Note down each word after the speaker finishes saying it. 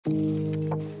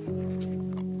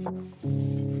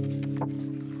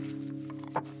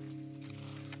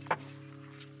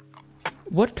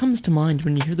What comes to mind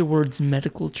when you hear the words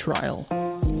medical trial?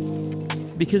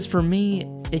 Because for me,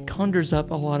 it conjures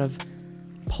up a lot of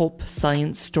pulp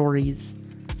science stories,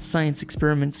 science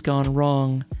experiments gone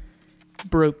wrong,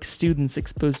 broke students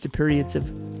exposed to periods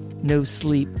of no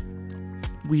sleep,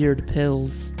 weird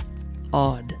pills,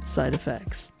 odd side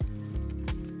effects.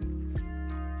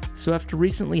 So after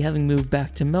recently having moved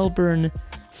back to Melbourne,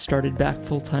 started back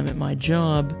full-time at my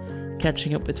job,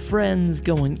 catching up with friends,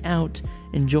 going out,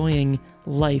 enjoying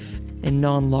life in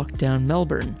non-lockdown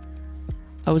Melbourne,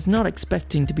 I was not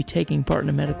expecting to be taking part in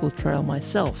a medical trial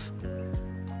myself.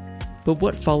 But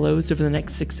what follows over the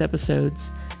next 6 episodes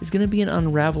is going to be an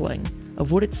unraveling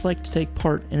of what it's like to take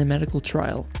part in a medical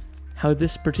trial, how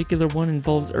this particular one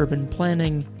involves urban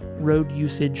planning, road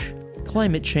usage,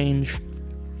 climate change,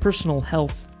 personal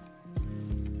health,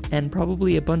 and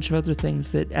probably a bunch of other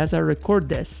things that, as I record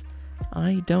this,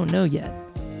 I don't know yet.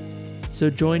 So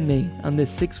join me on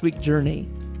this 6-week journey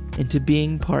into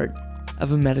being part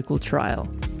of a medical trial.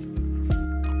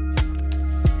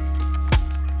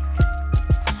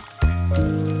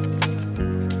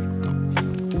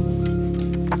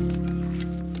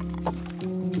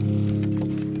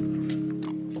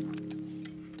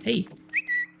 Hey,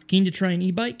 keen to try an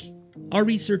e-bike? Our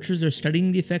researchers are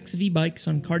studying the effects of e-bikes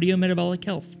on cardiometabolic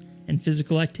health and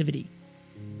physical activity.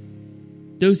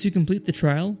 Those who complete the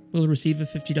trial will receive a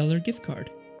 $50 gift card.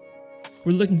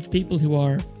 We're looking for people who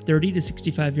are 30 to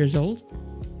 65 years old,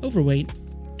 overweight,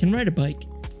 can ride a bike,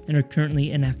 and are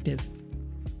currently inactive.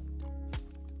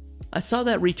 I saw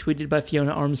that retweeted by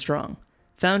Fiona Armstrong,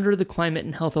 founder of the Climate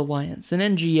and Health Alliance, an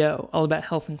NGO all about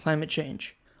health and climate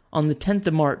change, on the 10th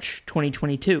of March,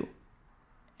 2022.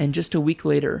 And just a week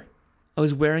later, I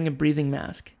was wearing a breathing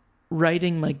mask,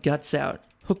 riding my guts out,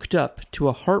 hooked up to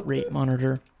a heart rate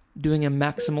monitor, doing a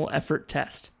maximal effort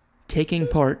test, taking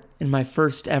part in my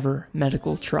first ever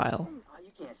medical trial.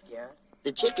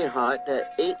 The chicken heart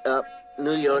that ate up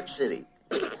New York City.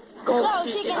 Go,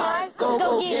 chicken heart!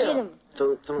 Go get him!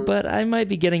 But I might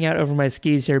be getting out over my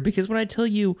skis here, because when I tell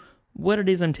you what it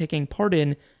is I'm taking part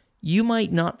in, you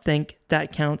might not think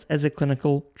that counts as a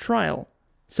clinical trial.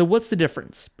 So what's the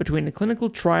difference between a clinical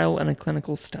trial and a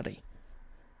clinical study?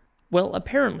 Well,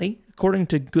 apparently, according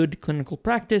to Good Clinical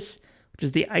Practice, which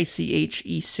is the ICH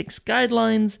E6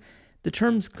 guidelines, the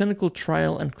terms clinical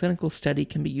trial and clinical study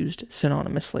can be used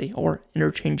synonymously or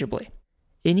interchangeably.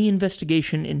 Any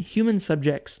investigation in human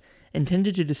subjects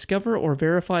intended to discover or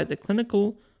verify the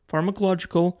clinical,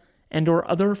 pharmacological, and or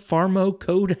other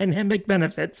pharmacodynamic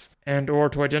benefits, and or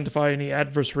to identify any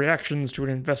adverse reactions to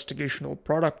an investigational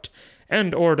product,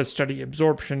 and or to study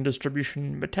absorption,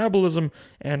 distribution, metabolism,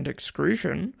 and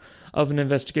excretion of an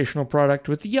investigational product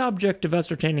with the object of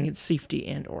ascertaining its safety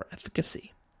and or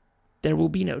efficacy. There will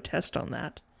be no test on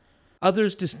that.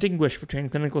 Others distinguish between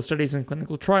clinical studies and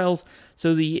clinical trials,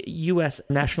 so the U.S.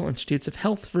 National Institutes of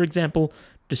Health, for example,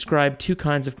 describe 2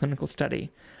 kinds of clinical study.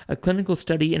 A clinical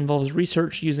study involves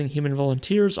research using human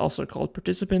volunteers, also called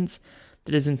participants,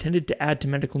 that is intended to add to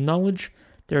medical knowledge.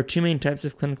 There are 2 main types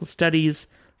of clinical studies: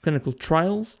 clinical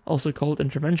trials, also called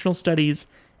interventional studies,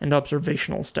 and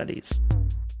observational studies.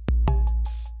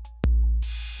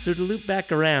 So to loop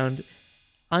back around,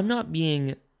 I'm not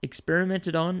being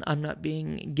experimented on, I'm not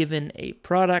being given a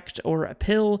product or a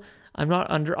pill, I'm not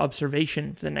under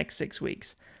observation for the next 6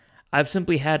 weeks. I've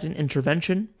simply had an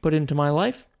intervention put into my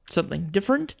life, something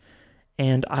different,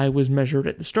 and I was measured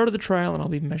at the start of the trial, and I'll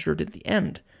be measured at the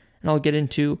end. And I'll get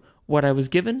into what I was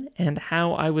given and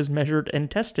how I was measured and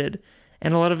tested,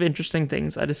 and a lot of interesting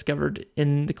things I discovered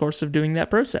in the course of doing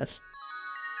that process.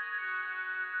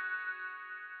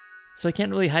 So I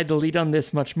can't really hide the lead on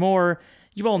this much more.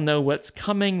 You all know what's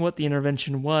coming, what the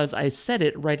intervention was. I said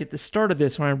it right at the start of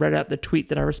this when I read out the tweet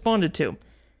that I responded to.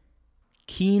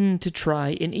 Keen to try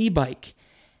an e-bike.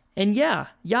 And yeah,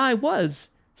 I was.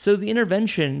 So the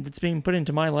intervention that's being put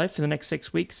into my life for the next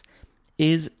 6 weeks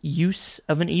is use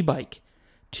of an e-bike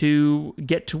to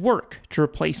get to work, to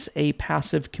replace a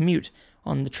passive commute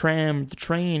on the tram, the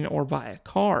train, or by a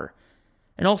car.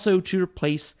 And also to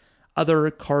replace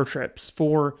other car trips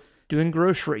for doing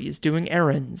groceries, doing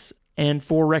errands, and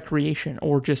for recreation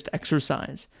or just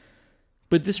exercise.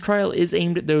 But this trial is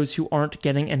aimed at those who aren't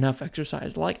getting enough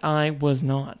exercise, like I was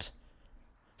not.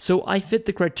 So I fit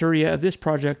the criteria of this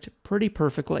project pretty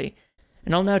perfectly,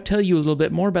 and I'll now tell you a little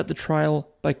bit more about the trial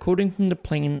by quoting from the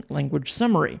Plain Language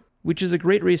Summary, which is a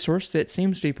great resource that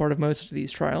seems to be part of most of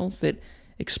these trials that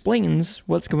explains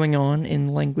what's going on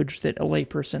in language that a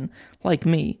layperson like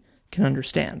me can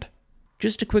understand.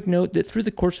 Just a quick note that through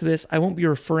the course of this, I won't be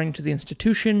referring to the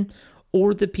institution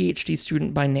or the PhD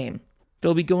student by name.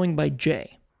 They'll be going by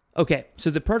J. Okay, so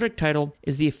the project title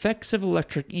is The Effects of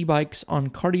Electric E-Bikes on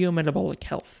Cardiometabolic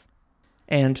Health.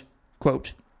 And,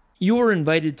 quote, you are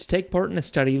invited to take part in a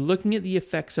study looking at the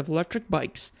effects of electric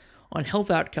bikes on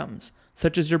health outcomes,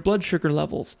 such as your blood sugar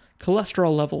levels,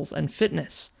 cholesterol levels, and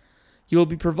fitness. You will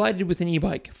be provided with an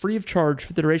e-bike, free of charge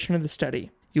for the duration of the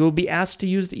study. You will be asked to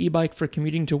use the e-bike for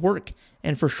commuting to work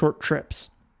and for short trips.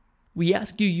 We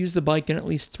ask you to use the bike on at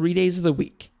least 3 days of the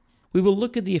week. We will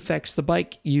look at the effects the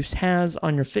bike use has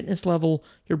on your fitness level,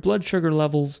 your blood sugar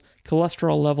levels,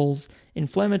 cholesterol levels,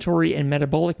 inflammatory and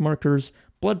metabolic markers,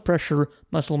 blood pressure,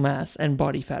 muscle mass, and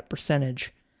body fat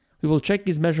percentage. We will check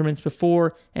these measurements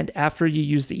before and after you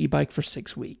use the e-bike for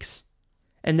 6 weeks.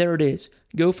 And there it is.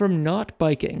 Go from not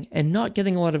biking and not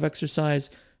getting a lot of exercise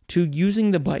to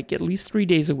using the bike at least 3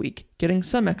 days a week, getting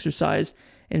some exercise,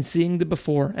 and seeing the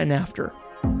before and after.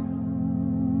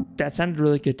 That sounded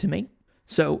really good to me.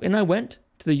 So, and I went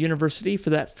to the university for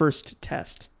that first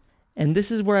test. And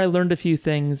this is where I learned a few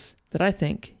things that I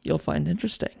think you'll find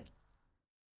interesting.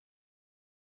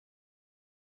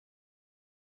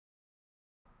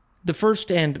 The first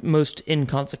and most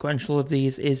inconsequential of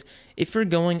these is if you're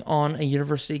going on a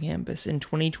university campus in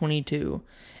 2022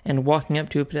 and walking up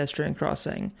to a pedestrian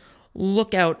crossing,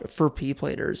 look out for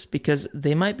P-platers because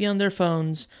they might be on their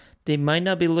phones, they might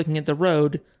not be looking at the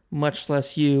road, much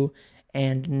less you,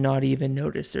 and not even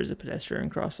notice there's a pedestrian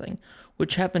crossing,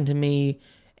 which happened to me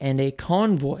and a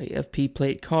convoy of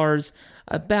P-plate cars,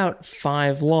 about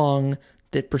 5 long,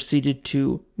 that proceeded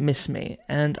to miss me,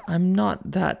 and I'm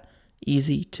not that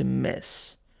easy to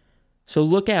miss. So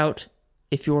look out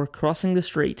if you're crossing the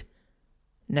street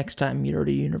next time you're at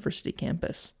a university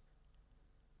campus.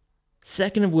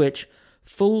 Second of which,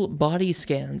 full body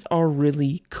scans are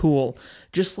really cool.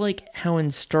 Just like how in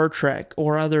Star Trek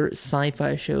or other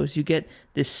sci-fi shows you get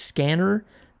this scanner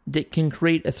that can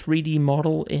create a 3D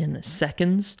model in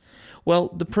seconds. Well,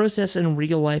 the process in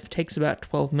real life takes about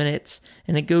 12 minutes,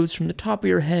 and it goes from the top of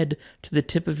your head to the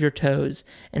tip of your toes,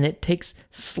 and it takes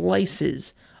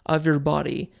slices of your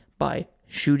body by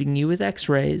shooting you with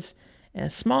X-rays and a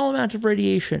small amount of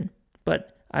radiation,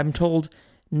 but I'm told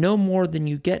no more than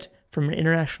you get from an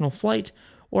international flight,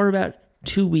 or about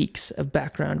 2 weeks of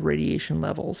background radiation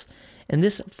levels. And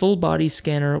this full body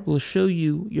scanner will show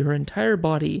you your entire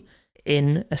body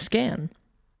in a scan.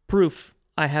 Proof,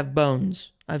 I have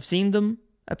bones. I've seen them.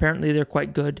 Apparently they're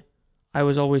quite good. I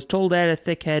was always told I had a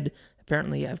thick head.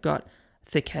 Apparently I've got a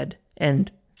thick head and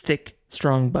thick,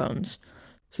 strong bones.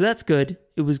 So that's good.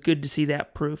 It was good to see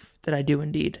that proof that I do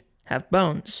indeed have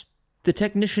bones. The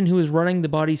technician who was running the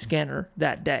body scanner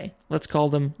that day, let's call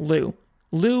them Lou.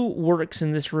 Lou works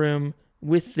in this room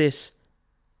with this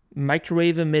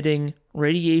microwave-emitting,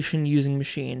 radiation-using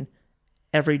machine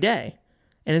every day,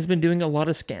 and has been doing a lot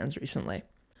of scans recently.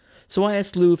 So I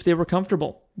asked Lou if they were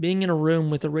comfortable being in a room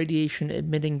with a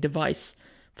radiation-emitting device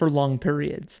for long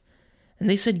periods. And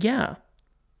they said yeah,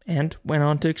 and went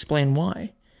on to explain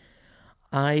why.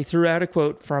 I threw out a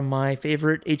quote from my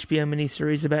favorite HBO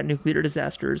miniseries about nuclear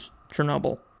disasters,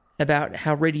 Chernobyl, about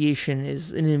how radiation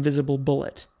is an invisible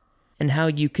bullet, and how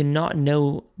you cannot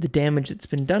know the damage that's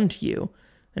been done to you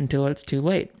until it's too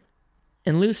late.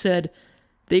 And Lou said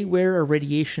they wear a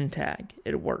radiation tag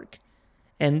at work,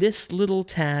 and this little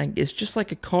tag is just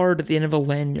like a card at the end of a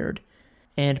lanyard,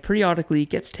 and periodically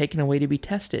gets taken away to be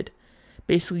tested,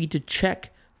 basically to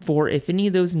check for if any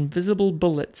of those invisible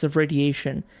bullets of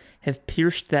radiation have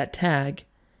pierced that tag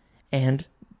and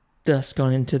thus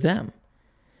gone into them.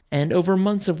 And over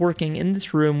months of working in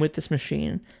this room with this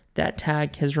machine, that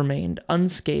tag has remained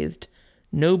unscathed,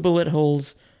 no bullet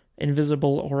holes,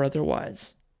 invisible or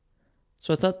otherwise.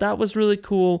 So I thought that was really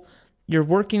cool. You're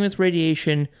working with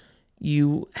radiation,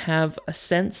 you have a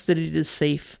sense that it is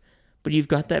safe, but you've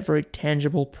got that very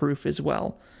tangible proof as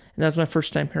well. And that's my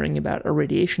first time hearing about a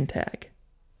radiation tag.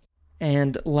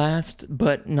 And last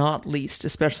but not least,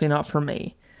 especially not for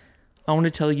me, I want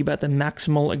to tell you about the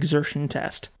maximal exertion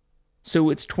test. So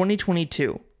it's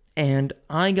 2022, and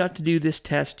I got to do this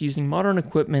test using modern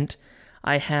equipment.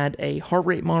 I had a heart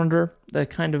rate monitor, the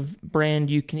kind of brand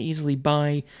you can easily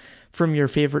buy from your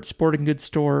favorite sporting goods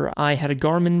store. I had a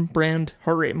Garmin brand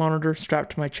heart rate monitor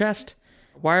strapped to my chest,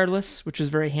 wireless, which was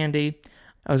very handy.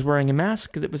 I was wearing a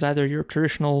mask that was either your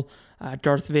traditional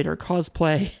Darth Vader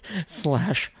cosplay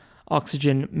 /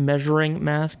 oxygen measuring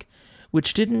mask,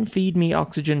 which didn't feed me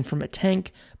oxygen from a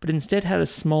tank, but instead had a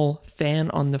small fan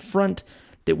on the front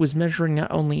that was measuring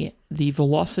not only the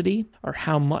velocity, or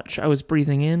how much I was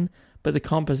breathing in, but the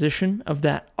composition of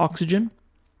that oxygen,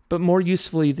 but more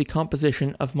usefully, the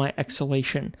composition of my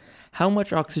exhalation, how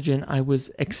much oxygen I was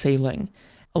exhaling,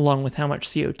 along with how much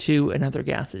CO2 and other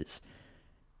gases.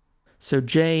 So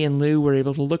Jay and Lou were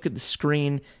able to look at the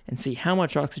screen and see how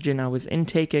much oxygen I was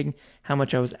intaking, how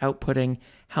much I was outputting,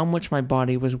 how much my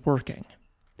body was working.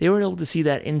 They were able to see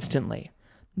that instantly.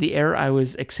 The air I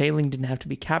was exhaling didn't have to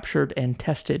be captured and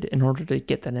tested in order to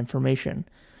get that information.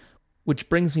 Which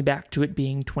brings me back to it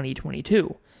being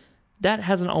 2022. That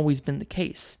hasn't always been the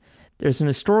case. There's an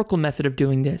historical method of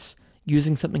doing this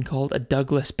using something called a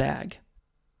Douglas bag.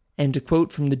 And to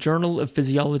quote from the Journal of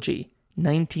Physiology,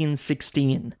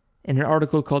 1916, in an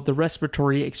article called The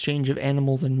Respiratory Exchange of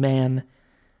Animals and Man,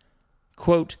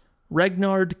 quote,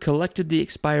 Regnard collected the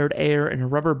expired air in a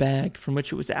rubber bag from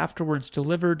which it was afterwards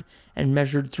delivered and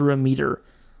measured through a meter.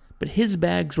 But his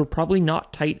bags were probably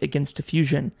not tight against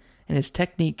diffusion, and his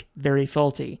technique very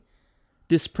faulty.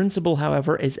 This principle,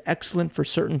 however, is excellent for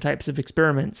certain types of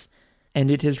experiments,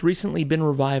 and it has recently been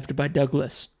revived by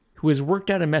Douglas, who has worked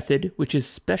out a method which is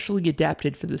specially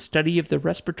adapted for the study of the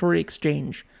respiratory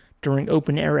exchange during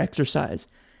open-air exercise,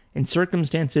 in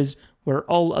circumstances where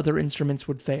all other instruments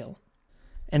would fail.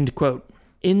 End quote.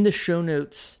 In the show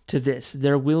notes to this,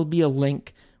 there will be a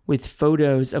link with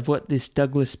photos of what this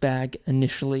Douglas bag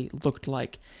initially looked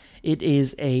like. It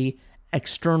is a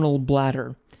external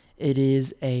bladder. It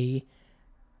is a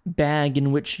bag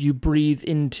in which you breathe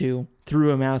into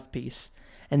through a mouthpiece.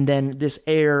 And then this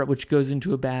air which goes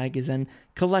into a bag is then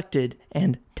collected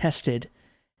and tested.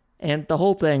 And the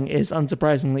whole thing is,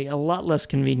 unsurprisingly, a lot less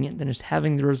convenient than just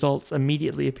having the results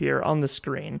immediately appear on the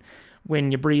screen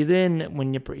when you breathe in,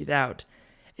 when you breathe out.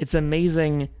 It's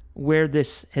amazing where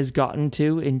this has gotten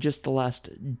to in just the last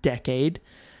decade.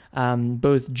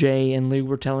 Both Jay and Lou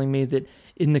were telling me that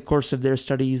in the course of their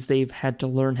studies, they've had to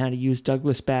learn how to use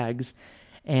Douglas bags.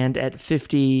 And at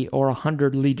 50 or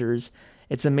 100 liters,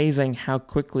 it's amazing how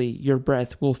quickly your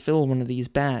breath will fill one of these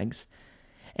bags.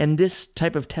 And this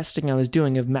type of testing I was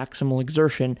doing of maximal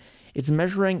exertion, it's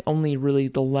measuring only really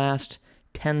the last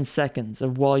 10 seconds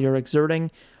of while you're exerting,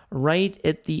 right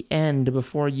at the end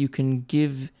before you can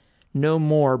give no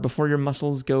more, before your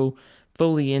muscles go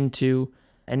fully into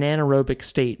an anaerobic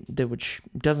state, which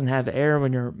doesn't have air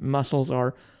when your muscles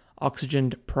are oxygen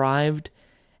deprived,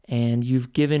 and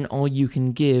you've given all you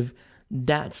can give.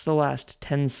 That's the last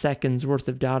 10 seconds worth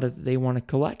of data that they want to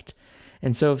collect.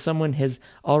 And so if someone has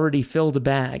already filled a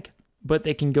bag, but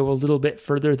they can go a little bit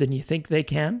further than you think they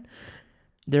can,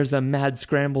 there's a mad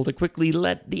scramble to quickly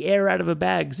let the air out of a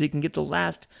bag so you can get the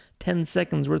last 10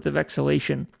 seconds worth of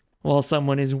exhalation while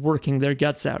someone is working their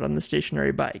guts out on the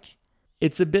stationary bike.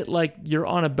 It's a bit like you're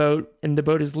on a boat and the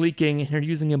boat is leaking and you're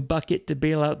using a bucket to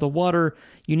bail out the water.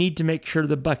 You need to make sure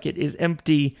the bucket is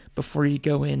empty before you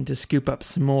go in to scoop up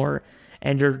some more.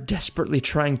 And you're desperately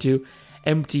trying to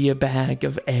empty a bag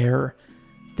of air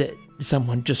that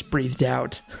someone just breathed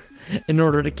out in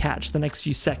order to catch the next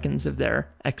few seconds of their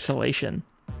exhalation.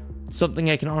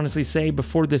 Something I can honestly say,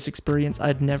 before this experience,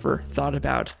 I'd never thought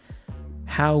about.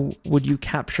 How would you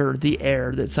capture the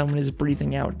air that someone is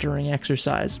breathing out during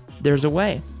exercise? There's a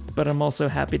way, but I'm also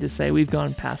happy to say we've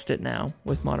gone past it now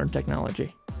with modern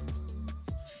technology.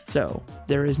 So,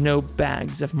 there is no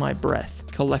bags of my breath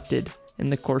collected in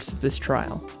the course of this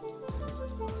trial.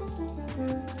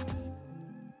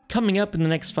 Coming up in the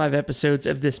next 5 episodes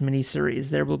of this mini-series,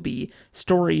 there will be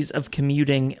stories of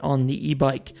commuting on the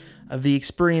e-bike, of the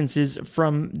experiences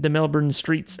from the Melbourne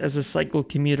streets as a cycle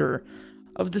commuter,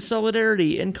 of the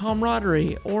solidarity and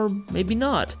camaraderie, or maybe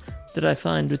not, that I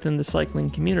find within the cycling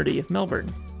community of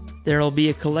Melbourne. There will be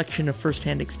a collection of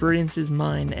first-hand experiences,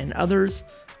 mine and others,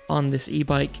 on this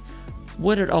e-bike,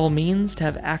 what it all means to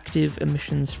have active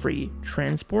emissions-free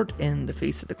transport in the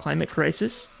face of the climate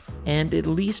crisis, and at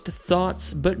least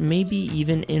thoughts, but maybe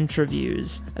even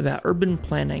interviews about urban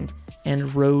planning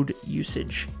and road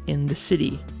usage in the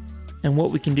city, and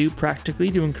what we can do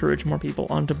practically to encourage more people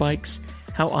onto bikes,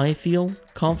 how I feel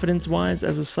confidence-wise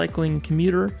as a cycling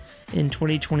commuter in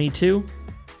 2022,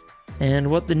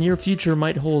 and what the near future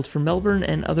might hold for Melbourne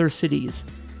and other cities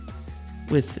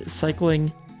with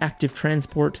cycling, active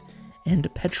transport,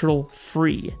 and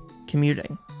petrol-free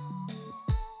commuting.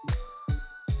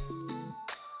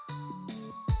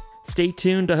 Stay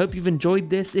tuned. I hope you've enjoyed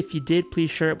this. If you did,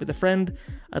 please share it with a friend.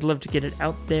 I'd love to get it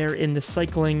out there in the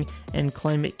cycling and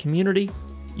climate community.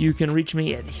 You can reach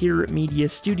me at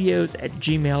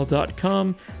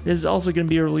heremediastudios@gmail.com. This is also going to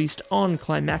be released on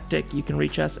Climactic. You can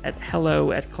reach us at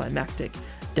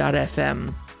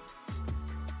hello@climactic.fm.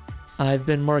 I've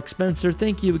been Mark Spencer.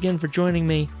 Thank you again for joining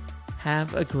me.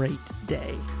 Have a great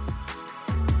day.